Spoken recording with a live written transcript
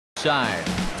side.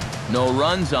 No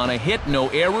runs on a hit, no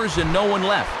errors, and no one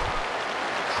left.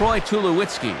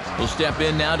 Detroit.25 will step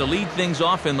in now to lead things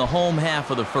off in the home half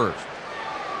of the first.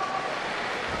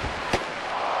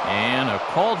 And a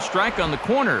called strike on the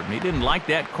corner. He didn't like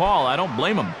that call. I don't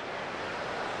blame him.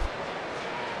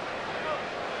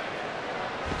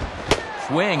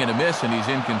 Swing and a miss, and he's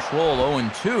in control.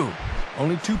 0-2.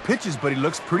 Only 2 pitches, but he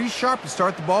looks pretty sharp to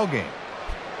start the ball game.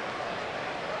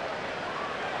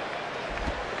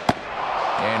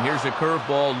 And here's a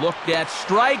curveball looked at.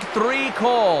 Strike 3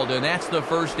 called, and that's the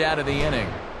first out of the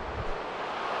inning.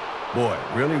 Boy,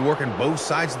 really working both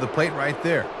sides of the plate right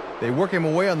there. They work him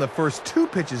away on the first 2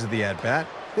 pitches of the at-bat.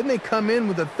 Then they come in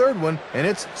with the 3rd one, and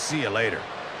it's see you later.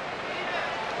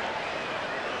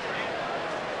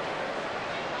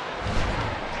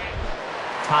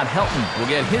 Todd Helton will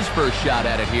get his first shot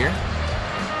at it here.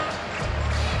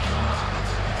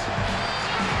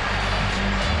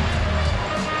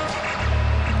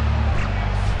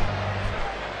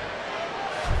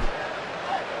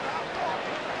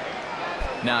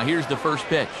 Now here's the first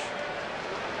pitch.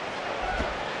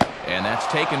 And that's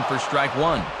taken for strike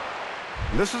 1.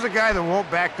 This is a guy that won't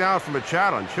back down from a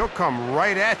challenge. He'll come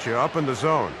right at you up in the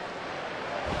zone.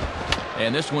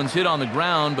 And this one's hit on the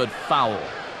ground, but foul.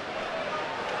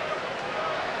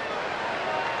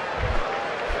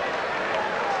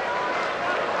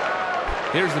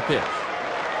 Here's the pitch.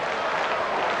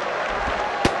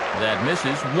 That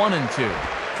misses.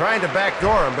 1-2. Trying to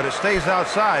backdoor him, but it stays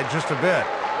outside just a bit.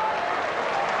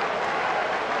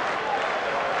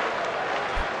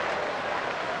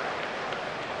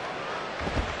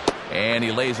 And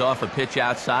he lays off a pitch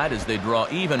outside as they draw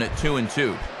even at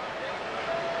 2-2.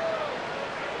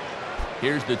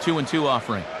 Here's the 2-2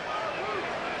 offering.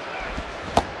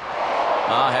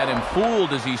 Had him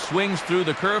fooled as he swings through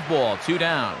the curveball. 2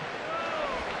 down.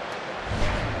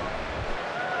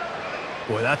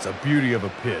 Boy, that's a beauty of a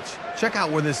pitch. Check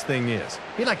out where this thing is.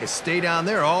 He'd like to stay down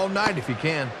there all night if he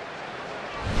can.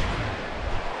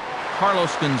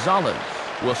 Carlos Gonzalez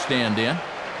will stand in.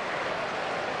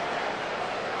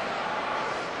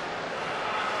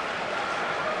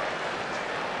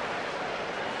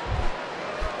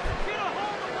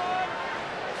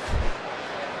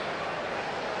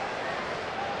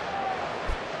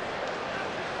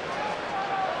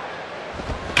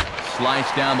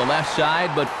 Slice down the left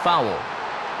side, but foul.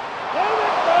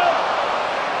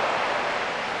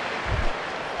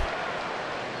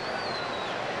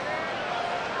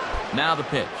 Now the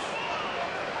pitch.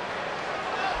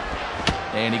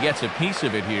 And he gets a piece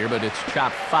of it here, but it's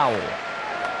chopped foul.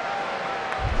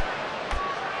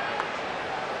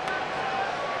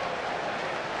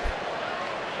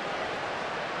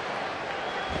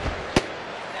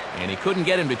 And he couldn't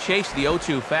get him to chase the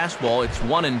 0-2 fastball. It's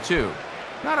 1-2.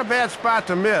 Not a bad spot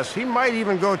to miss. He might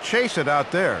even go chase it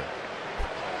out there.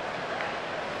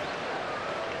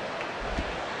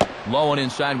 Low and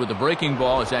inside with the breaking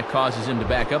ball as that causes him to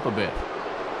back up a bit.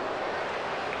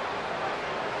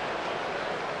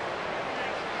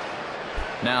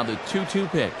 Now the 2-2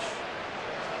 pitch.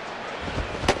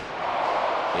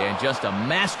 And just a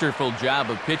masterful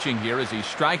job of pitching here as he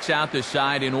strikes out the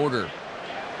side in order.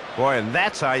 Boy, and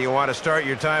that's how you want to start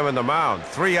your time on the mound.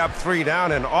 3 up, 3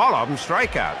 down, and all of them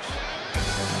strikeouts.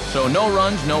 So no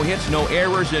runs, no hits, no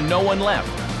errors, and no one left.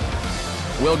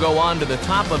 We'll go on to the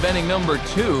top of inning number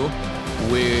 2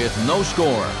 with no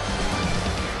score.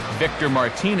 Victor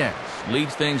Martinez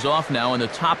leads things off now in the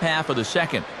top half of the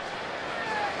second.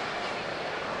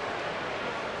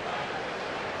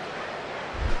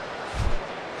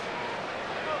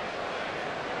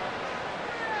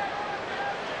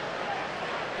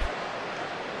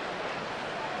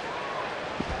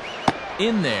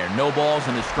 In there, no balls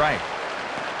and a strike.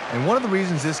 And one of the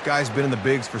reasons this guy's been in the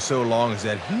bigs for so long is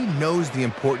that he knows the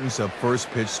importance of first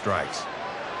pitch strikes.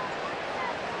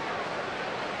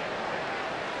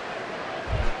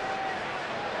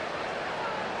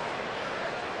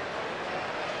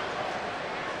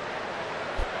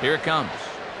 Here it comes.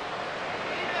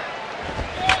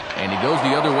 And he goes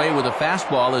the other way with a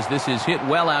fastball as this is hit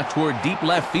well out toward deep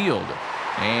left field.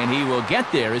 And he will get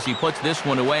there as he puts this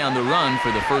one away on the run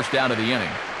for the first out of the inning.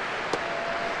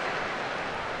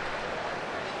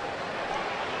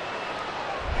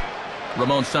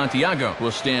 Ramon Santiago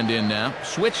will stand in now.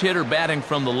 Switch hitter batting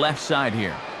from the left side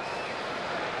here.